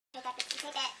You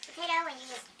take that potato and you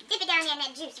just dip it down there in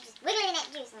that juice. You just wiggle it in that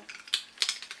juice and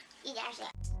eat it actually.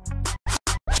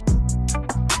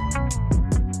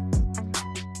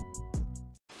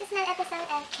 This is another episode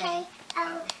of K.O.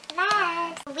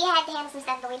 Vibes. We had to handle some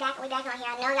stuff, but we back on here.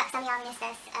 I know that some of y'all missed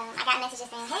us. I got messages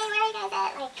saying, hey, where are you guys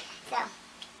at? Like, so,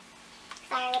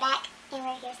 sorry, we're back. And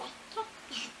we're here to say, okay.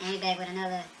 And we back with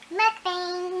another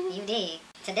mukbang. You dig.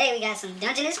 Today we got some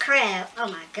Dungeness crab. Oh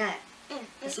my god.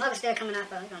 The smoke is still coming off,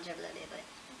 but we're gonna drip a little bit, but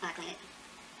I'll clean it.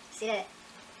 See that?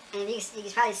 And you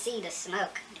can probably see the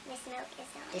smoke. The smoke is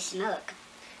on. The smoke.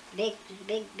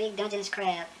 Big Dungeness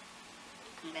crab.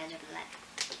 I'm gonna drip a lot.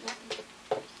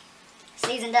 Yep.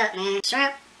 Seasoned up, man.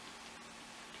 Shrimp.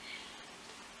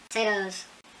 Potatoes.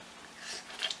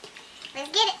 Let's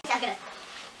get it. So good.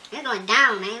 It's going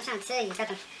down, man. I'm trying to tell you.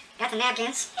 Got the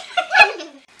napkins.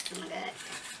 Oh my god.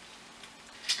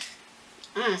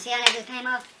 See how that just came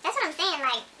off? That's what I'm saying.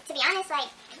 Like, to be honest, like,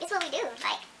 it's what we do.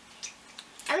 Like,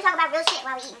 and we talk about real shit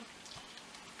while we eating.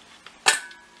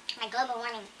 Like global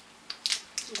warming.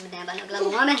 Don't give a damn about no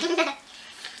global warming. This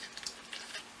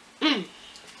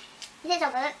is so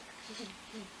good.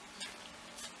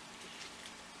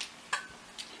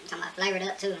 I'm talking about flavored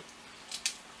up too.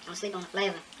 Don't sleep on the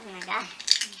flavor. Oh my god.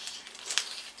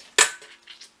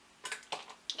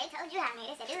 They told you how to make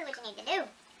this. They do what you need to do.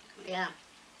 Yeah.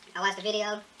 I watched a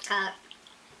video called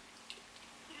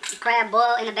Crab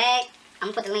Boil in a Bag. I'm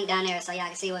gonna put the link down there so y'all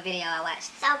can see what video I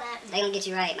watched. So good. They gonna get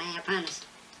you right, man. I promise.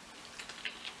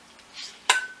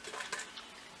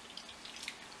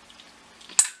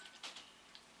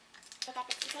 You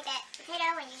take that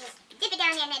potato and you just dip it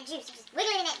down there in that juice. You just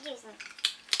wiggle it in that juice and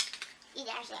eat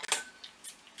it actually.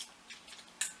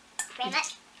 Very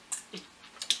much.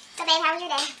 So babe, how was your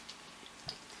day?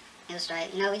 It was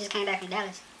straight. You know, we just came back from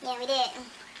Dallas. Yeah, we did.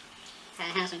 Had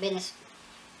to handle some business.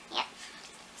 Yep.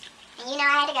 And you know I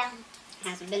had to go.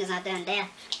 Had some business out there in there.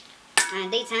 In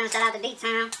D-Town. Shout out to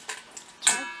D-Town.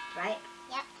 True. Right?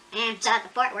 Yep. And shout out to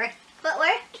Fort Worth. Fort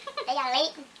Worth? They got a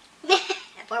lake.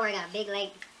 That Fort Worth got a big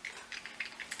lake.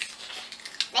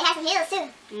 They have some hills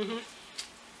too. Mm-hmm.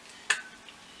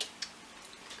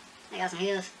 They got some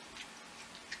hills.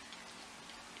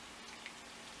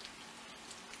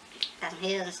 Got some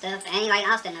hills and stuff. It ain't like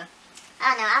Austin though.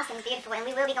 Oh no, Austin's beautiful and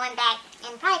we will be going back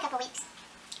in probably a couple weeks.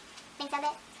 Think so,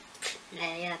 babe?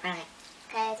 Yeah, probably.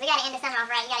 Because we got to end the summer off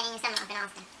right. You got to end your summer off in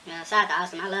Austin. Yeah, shout out to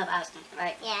Austin. I love Austin,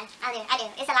 right? Yeah, I do.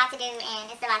 It's a lot to do and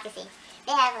it's a lot to see.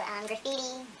 They have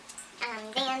graffiti,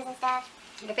 museums and stuff.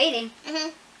 Graffiti?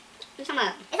 Mm-hmm. What you talking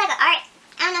about? It's like an art,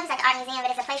 I don't know if it's like an art museum, but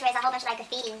it's a place where it's a whole bunch of like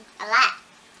graffiti. A lot.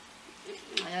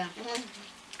 Oh, yeah. Mm-hmm.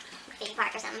 Graffiti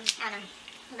park or something. I don't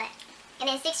know. But, and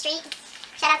then 6th Street.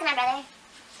 Shout out to my brother.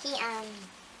 He lives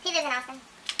in Austin.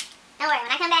 Don't worry,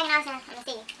 when I come back in Austin, I'm gonna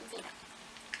see you.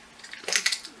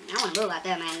 I want to move out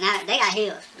there, man. Now, they got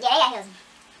hills. Yeah, they got hills.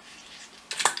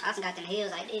 Austin got them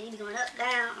hills like this. You be going up,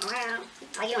 down, around.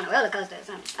 Like you on a roller coaster or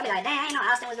something. I be like, damn, I didn't know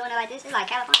Austin was doing it like this. It's like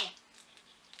California.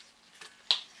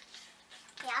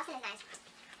 Yeah, Austin is nice.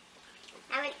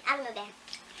 I would move there.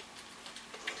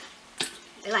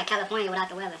 It's like California without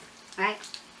the weather, right?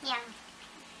 Yeah.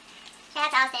 Shout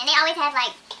out to Austin. And they always have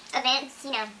like events,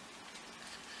 you know.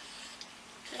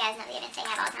 You guys know the events they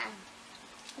have all the time.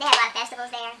 They have a lot of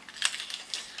festivals there.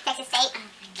 Texas State.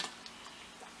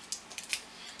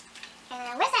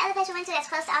 And where's that other place we went to that's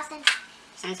close to Austin?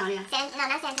 San Antonio? No,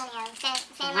 not San Antonio.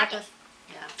 San Marcos? Marcos.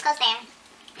 Yeah. It's close there.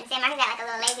 And San Marcos got like a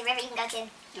little lazy river you can go to.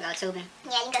 You go tubing.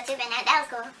 Yeah, you can go tubing. That was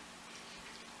cool.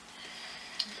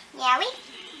 Yeah,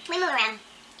 we move around.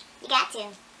 You got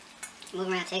to. Move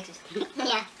around Texas.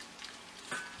 Yeah.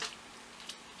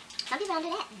 Some people don't do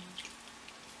that.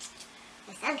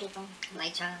 But some people.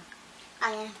 Lake Charles. Oh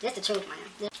yeah. This the truth,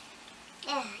 man.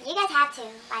 Yeah, you guys have to,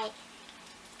 like,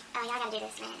 oh, y'all gotta do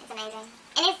this, man. It's amazing.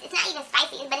 And it's not even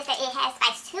spicy, but it has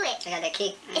spice to it. They got that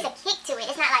kick. It's a kick to it.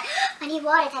 It's not like, I need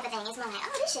water type of thing. It's more like, oh,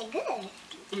 this shit good.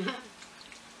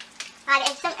 Like,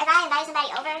 if I invite somebody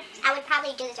over, I would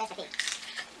probably do this recipe.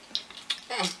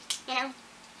 You know?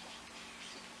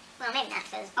 Well, maybe not,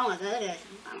 because... Oh my god, look at this.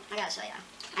 I gotta show y'all.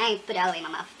 I ain't put it all the way in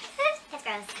my mouth. That's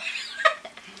gross.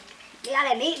 You got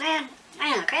that meat, man?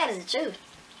 Man, crab is the truth.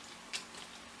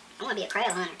 I want to be a crab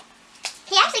hunter.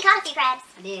 He actually caught a few crabs.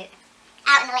 I did.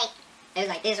 Out in the lake. It was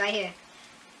like this right here.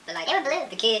 But like they were blue.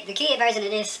 The kid version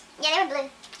of this. Yeah, they were blue.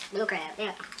 Blue crab,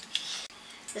 yeah.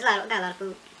 There's got a lot of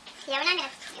food. Yeah, we're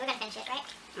gonna finish it, right?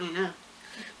 I don't know.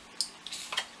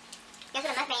 Guess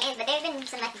what a mukbang is, but there's been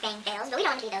some mukbang fails, but we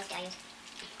don't want to be those failures.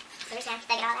 So we're just gonna have to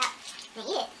take it all out and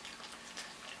eat it.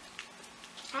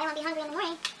 Probably won't be hungry in the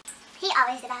morning. He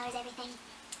always devours everything.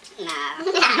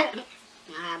 Nah.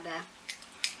 Nah, bro.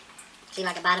 See,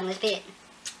 like a bottomless pit.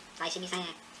 Like she be saying.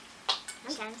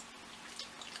 Sometimes.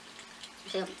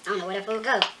 She, I don't know where that food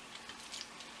go.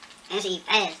 And she eat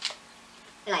fast.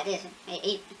 They like this. They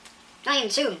eat. Don't even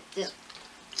chew. Just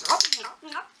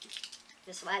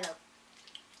swallow.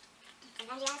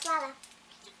 Sometimes you gotta swallow.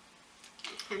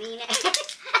 I mean,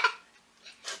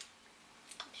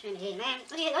 shouldn't hit, man.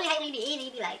 What do you hate when you be eating?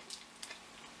 You be like,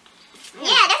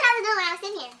 yeah, that's what I was doing when I was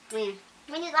sitting here.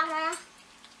 when you was walking around.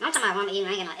 I'm talking about when I'm eating, I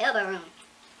ain't got no elbow room.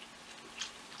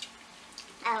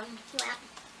 Well,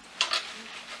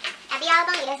 I be all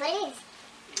bony, that's what it is.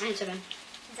 I ain't tripping.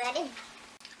 That's what I do.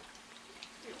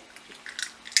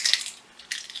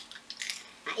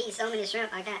 I eat so many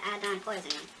shrimp, I got iodine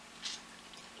poisoning.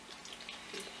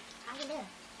 How you do?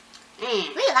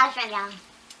 Man. We eat a lot of shrimp, y'all.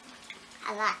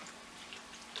 A lot.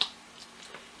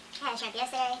 I had shrimp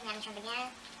yesterday, I'm having shrimp again.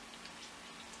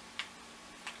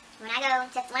 When I go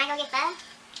get pho,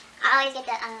 I always get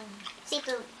the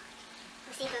seafood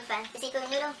pho, the seafood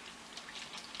noodle,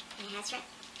 and it has shrimp.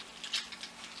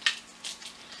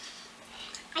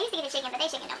 I used to get the chicken, but their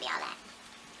chicken don't be all that.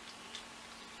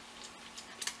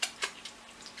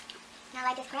 Not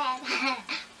like this crab.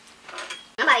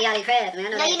 I'm about to eat all these crabs, man. I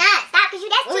know No, that. you're not. Stop, because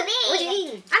that's too big. What you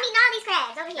eating? I'm eating all these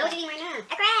crabs over here. What you eating right now?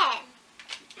 A crab.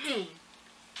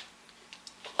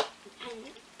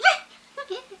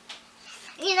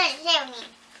 You let it share with me.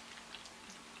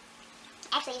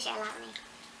 Actually, you share a lot with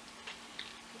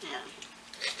me. No.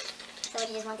 So would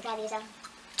you just want the crab to yourself?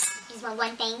 You just want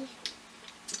one thing?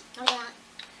 What do you want?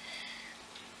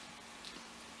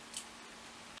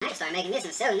 I can start making this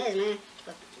and selling this, man.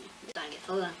 It's starting to get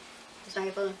full. It's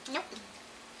starting to get full. Nope.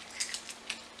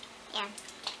 Yeah.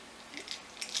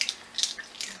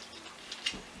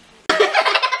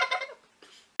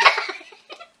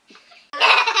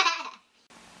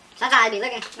 Sometimes I be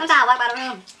looking. Sometimes I walk by the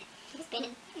room. She's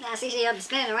spinning. I see she up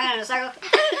spinning around in a circle.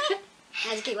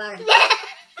 I just keep walking.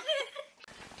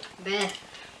 Bruh.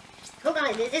 Who gonna,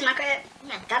 is this my crab?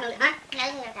 No. Got no, huh? No,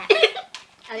 this is your crab.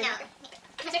 Oh, this No. my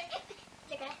crab.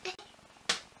 Your crab.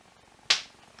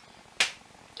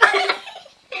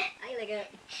 How you look up?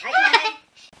 Right, come on, man.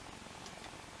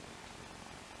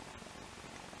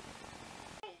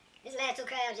 This last two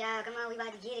crabs, y'all. Come on, we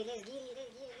about to get it. Let's get it. Let's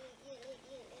get it.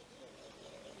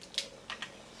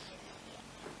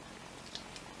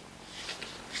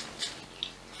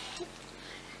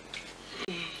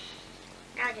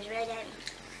 Garlic is really good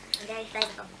and very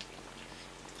flavorful.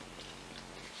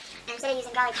 And instead of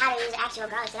using garlic powder, use actual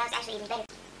garlic, so that's actually even better.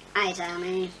 Alright, y'all,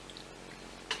 man.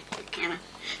 Camera.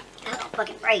 Oh,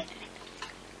 fucking break.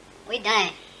 We done.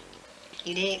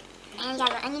 You dig? And you got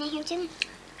a little onion in here too?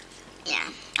 Yeah.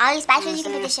 All these spices, you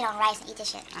can put this shit on rice and eat this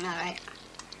shit. I know, right?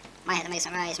 Might have to make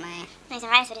some rice, man. Make some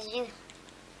rice with this juice.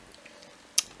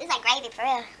 This is like gravy for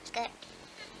real. It's good.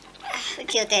 We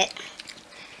killed that.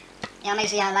 Y'all make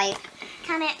sure y'all like,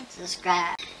 Comment.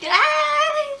 subscribe. Ah!